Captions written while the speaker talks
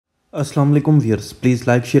Assalamu alaikum viewers, please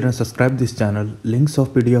like, share and subscribe this channel. Links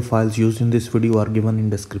of PDF files used in this video are given in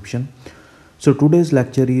description. So today's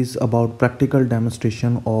lecture is about practical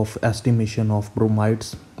demonstration of estimation of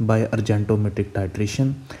bromides by Argentometric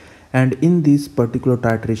titration, and in this particular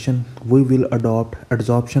titration we will adopt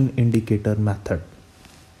adsorption indicator method.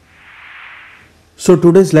 So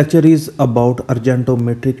today's lecture is about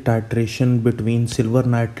Argentometric titration between silver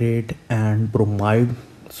nitrate and bromide.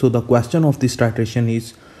 So the question of this titration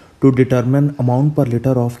is to determine amount per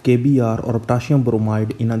liter of KBr or potassium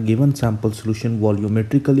bromide in a given sample solution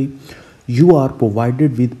volumetrically. You are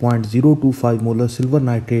provided with 0.025 molar silver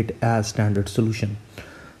nitrate as standard solution.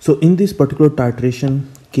 So in this particular titration,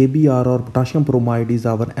 KBr or potassium bromide is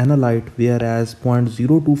our analyte, whereas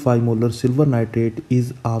 0.025 molar silver nitrate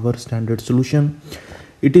is our standard solution.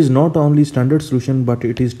 It is not only standard solution, but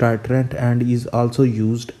it is titrant and is also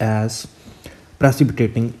used as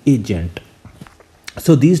precipitating agent.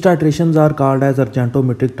 So these titrations are called as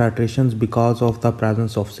Argentometric titrations because of the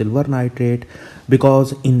presence of silver nitrate,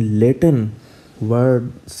 because in Latin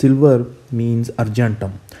word silver means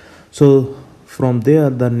argentum. So from there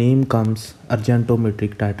the name comes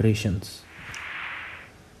Argentometric titrations.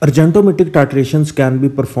 Argentometric titrations can be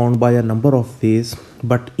performed by a number of ways,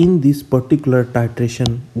 but in this particular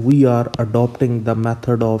titration we are adopting the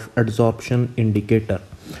method of adsorption indicator.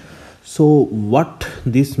 So what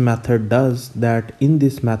this method does, that in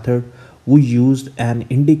this method we used an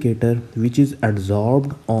indicator which is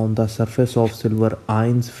adsorbed on the surface of silver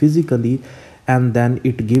ions physically, and then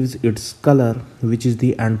it gives its color, which is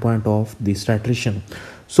the endpoint of this titration.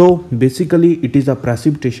 So basically it is a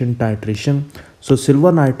precipitation titration. So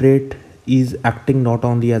silver nitrate is acting not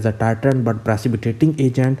only as a titrant but precipitating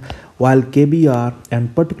agent, while KBr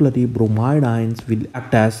and particularly bromide ions will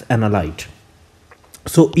act as analyte.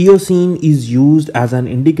 So eosin is used as an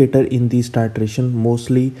indicator in this titration.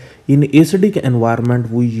 Mostly in acidic environment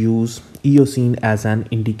we use eosin as an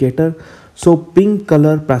indicator. So pink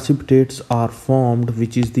color precipitates are formed,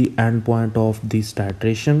 which is the endpoint of this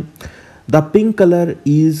titration. The pink color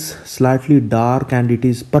is slightly dark and it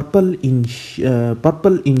is purple in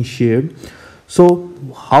shade. So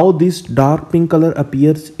how this dark pink color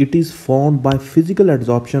appears? It is formed by physical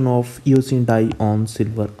adsorption of eosin dye on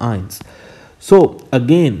silver ions. So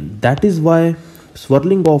again, that is why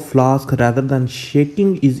swirling of flask rather than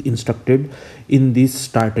shaking is instructed in this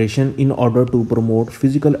titration in order to promote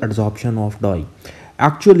physical adsorption of dye.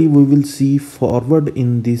 Actually, we will see forward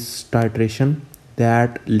in this titration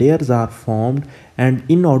that layers are formed, and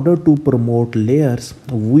in order to promote layers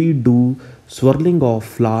we do swirling of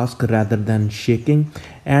flask rather than shaking,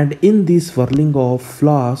 and in this swirling of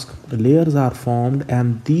flask layers are formed,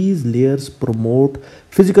 and these layers promote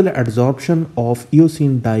physical adsorption of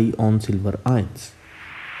eosin dye on silver ions.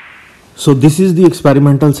 So this is the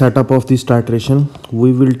experimental setup of this titration.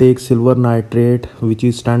 We will take silver nitrate, which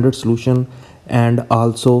is standard solution, and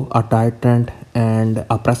also a titrant and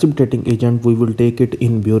a precipitating agent. We will take it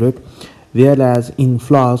in burette, whereas in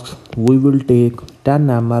flasks we will take 10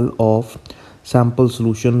 ml of sample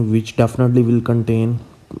solution, which definitely will contain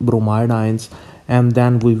bromide ions, and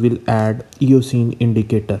then we will add eosin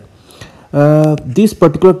indicator. This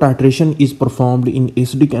particular titration is performed in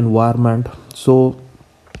acidic environment, so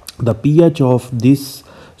the pH of this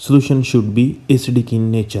solution should be acidic in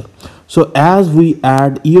nature. So as we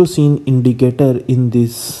add eosin indicator in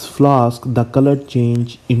this flask, the color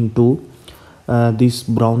change into this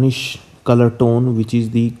brownish color tone, which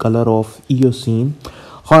is the color of eosin.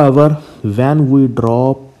 However, when we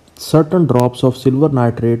drop certain drops of silver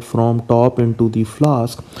nitrate from top into the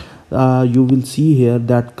flask, you will see here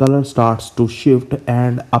that color starts to shift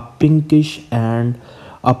and a pinkish and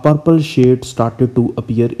a purple shade started to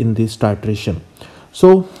appear in this titration.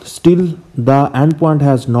 So still the endpoint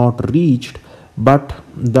has not reached, but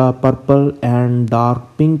the purple and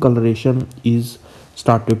dark pink coloration is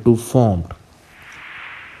started to form.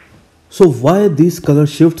 So why this color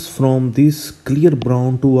shifts from this clear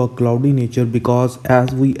brown to a cloudy nature? Because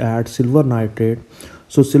as we add silver nitrate,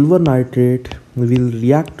 so silver nitrate will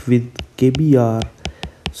react with KBr,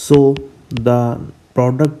 so the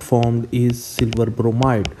product formed is silver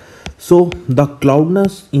bromide. So the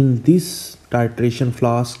cloudness in this titration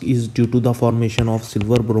flask is due to the formation of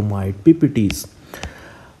silver bromide PPTs.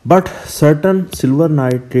 But certain silver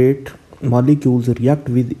nitrate molecules react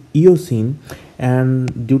with eosin,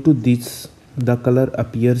 and due to this the color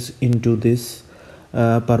appears into this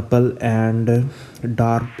purple and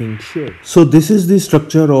dark pink shade. So this is the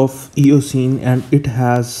structure of eosin, and it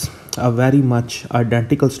has a very much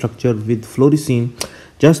identical structure with fluorescein.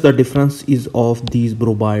 Just the difference is of these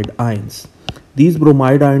bromide ions. These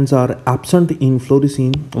bromide ions are absent in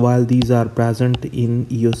fluorescein while these are present in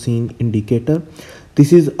eosin indicator.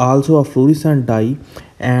 This is also a fluorescent dye,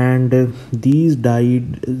 and these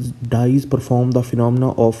dyes perform the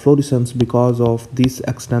phenomena of fluorescence because of this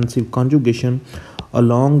extensive conjugation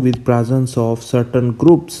along with presence of certain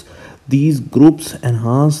groups. These groups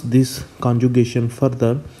enhance this conjugation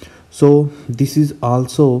further. So this is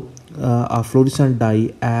also a fluorescent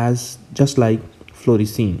dye as just like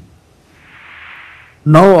fluorescein.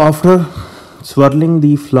 Now after swirling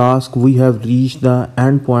the flask, we have reached the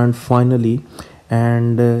end point finally,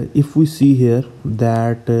 and if we see here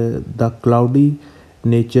that the cloudy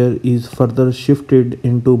nature is further shifted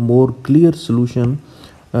into more clear solution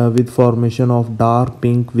with formation of dark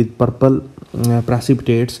pink with purple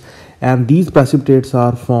precipitates, and these precipitates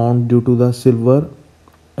are formed due to the silver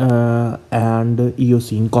and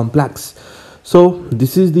eosin complex. So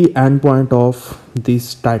this is the end point of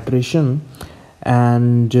this titration,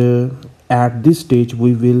 and at this stage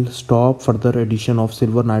we will stop further addition of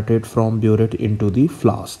silver nitrate from burette into the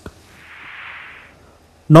flask.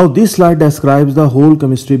 Now this slide describes the whole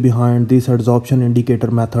chemistry behind this adsorption indicator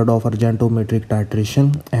method of Argentometric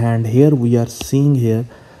titration, and here we are seeing here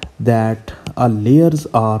that layers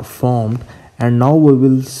are formed, and now we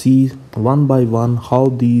will see one by one how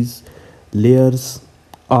these layers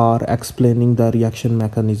are explaining the reaction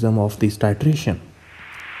mechanism of this titration.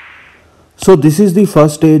 So this is the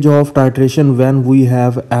first stage of titration when we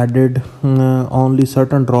have added only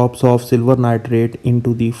certain drops of silver nitrate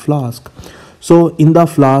into the flask. So in the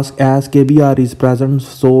flask, as KBr is present,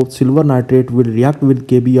 so silver nitrate will react with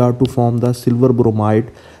KBr to form the silver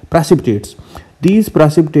bromide precipitates. These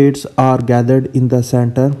precipitates are gathered in the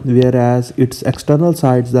center, whereas its external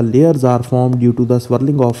sides the layers are formed due to the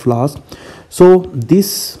swirling of flask. So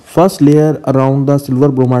this first layer around the silver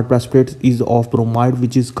bromide precipitates is of bromide,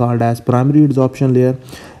 which is called as primary adsorption layer,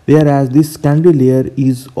 whereas this secondary layer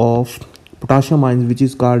is of potassium ions, which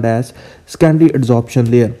is called as secondary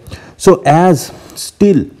adsorption layer. So as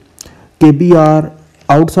still KBr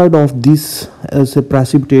outside of this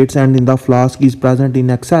precipitates and in the flask is present in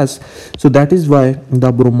excess, so that is why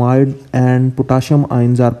the bromide and potassium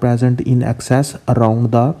ions are present in excess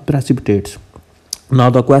around the precipitates. Now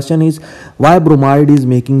the question is, why bromide is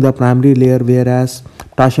making the primary layer whereas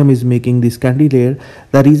potassium is making the secondary layer?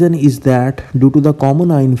 The reason is that due to the common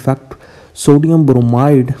ion effect, sodium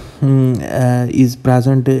bromide is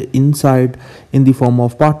present inside in the form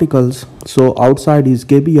of particles, so outside is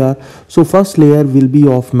KBr. So first layer will be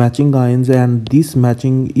of matching ions, and this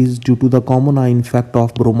matching is due to the common ion effect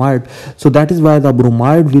of bromide. So that is why the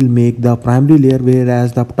bromide will make the primary layer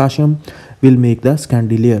whereas the potassium will make the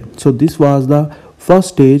secondary layer. So this was the first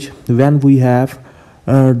stage when we have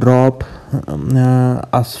dropped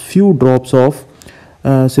a few drops of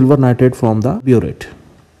silver nitrate from the burette.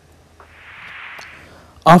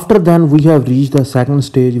 After then we have reached the second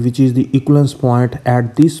stage, which is the equivalence point.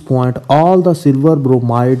 At this point all the silver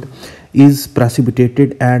bromide is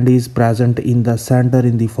precipitated and is present in the center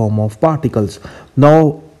in the form of particles.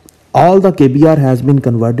 Now all the KBr has been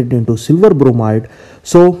converted into silver bromide,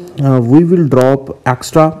 so we will drop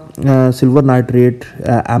extra silver nitrate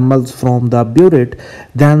mLs from the burette.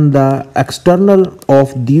 Then the external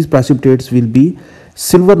of these precipitates will be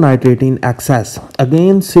silver nitrate in excess.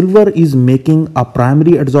 Again silver is making a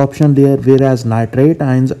primary adsorption layer whereas nitrate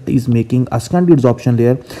ions is making a secondary adsorption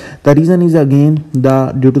layer. The reason is again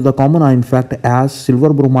due to the common ion effect, as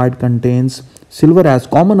silver bromide contains silver as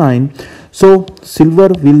common ion, so silver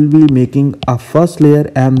will be making a first layer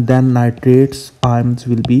and then nitrates ions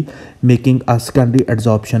will be making a secondary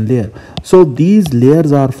adsorption layer. So these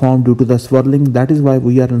layers are formed due to the swirling. That is why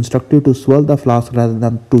we are instructed to swirl the flask rather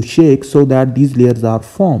than to shake, so that these layers are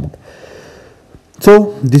formed.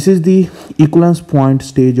 So this is the equivalence point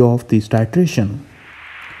stage of this titration.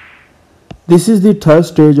 This is the third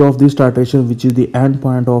stage of this titration, which is the end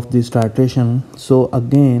point of this titration. So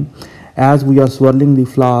again, as we are swirling the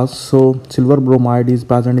flask, so silver bromide is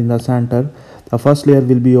present in the center. The first layer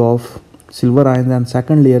will be of silver ions and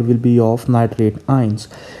second layer will be of nitrate ions.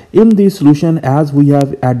 In this solution, as we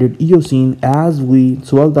have added eosin, as we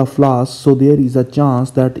swirl the flask, so there is a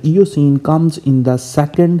chance that eosin comes in the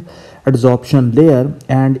second adsorption layer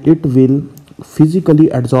and it will physically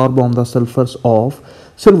adsorb on the surface of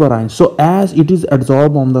silver ions. So as it is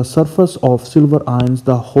adsorbed on the surface of silver ions,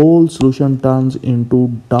 the whole solution turns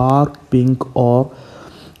into dark pink or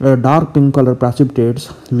dark pink color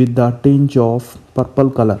precipitates with the tinge of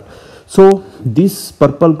purple color. So this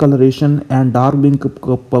purple coloration and dark green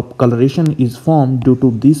coloration is formed due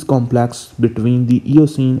to this complex between the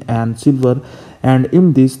eosin and silver, and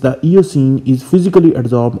in this the eosin is physically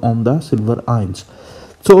adsorbed on the silver ions.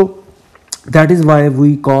 So that is why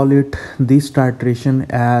we call it this titration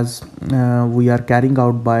as we are carrying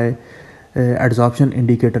out by adsorption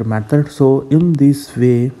indicator method. So in this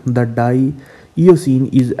way the dye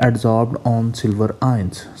eosin is adsorbed on silver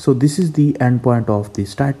ions. So this is the end point of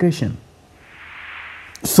this titration.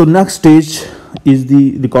 So next stage is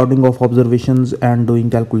the recording of observations and doing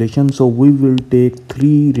calculations. So we will take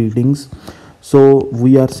 3 readings. So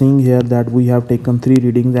we are seeing here that we have taken 3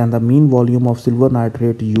 readings, and the mean volume of silver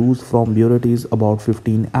nitrate used from burette is about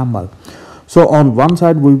 15 ml. So on one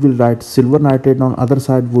side we will write silver nitrate, on other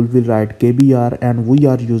side we will write KBr, and we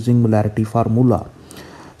are using molarity formula.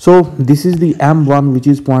 So this is the M1, which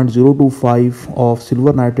is 0.025 of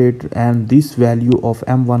silver nitrate, and this value of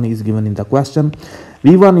M1 is given in the question.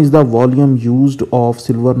 V1 is the volume used of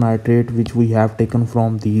silver nitrate, which we have taken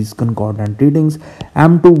from these concordant readings.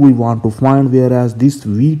 M2 we want to find, whereas this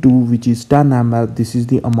V2, which is 10 ml, this is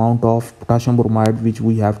the amount of potassium bromide which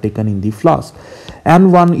we have taken in the flask.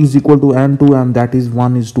 N1 is equal to N2, and that is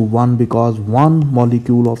 1:1, because one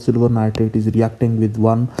molecule of silver nitrate is reacting with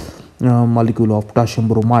one molecule of potassium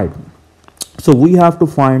bromide. So we have to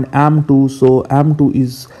find M2. So M2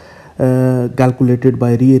 is calculated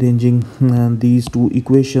by rearranging these two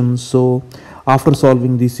equations. So after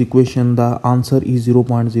solving this equation, the answer is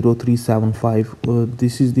 0.0375.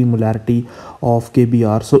 This is the molarity of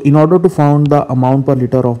KBr. So in order to find the amount per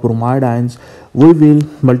liter of bromide ions, we will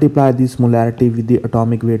multiply this molarity with the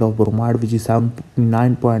atomic weight of bromide, which is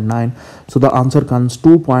 79.9. So the answer comes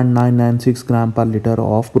 2.996 gram per liter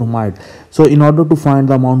of bromide. So in order to find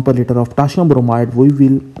the amount per liter of potassium bromide, we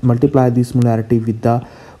will multiply this molarity with the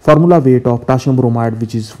formula weight of potassium bromide,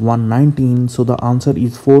 which is 119. So the answer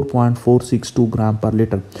is 4.462 gram per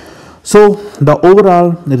liter. So the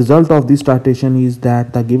overall result of this titration is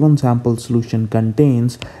that the given sample solution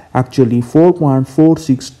contains actually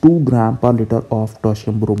 4.462 gram per liter of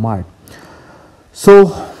potassium bromide.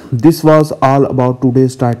 So this was all about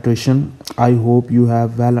today's titration. I hope you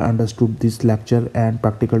have well understood this lecture and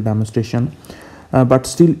practical demonstration. But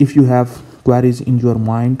still, if you have queries in your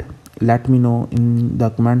mind, let me know in the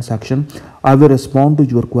comment section. I will respond to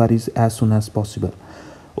your queries as soon as possible.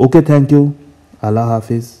 Okay, thank you. Allah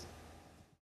Hafiz.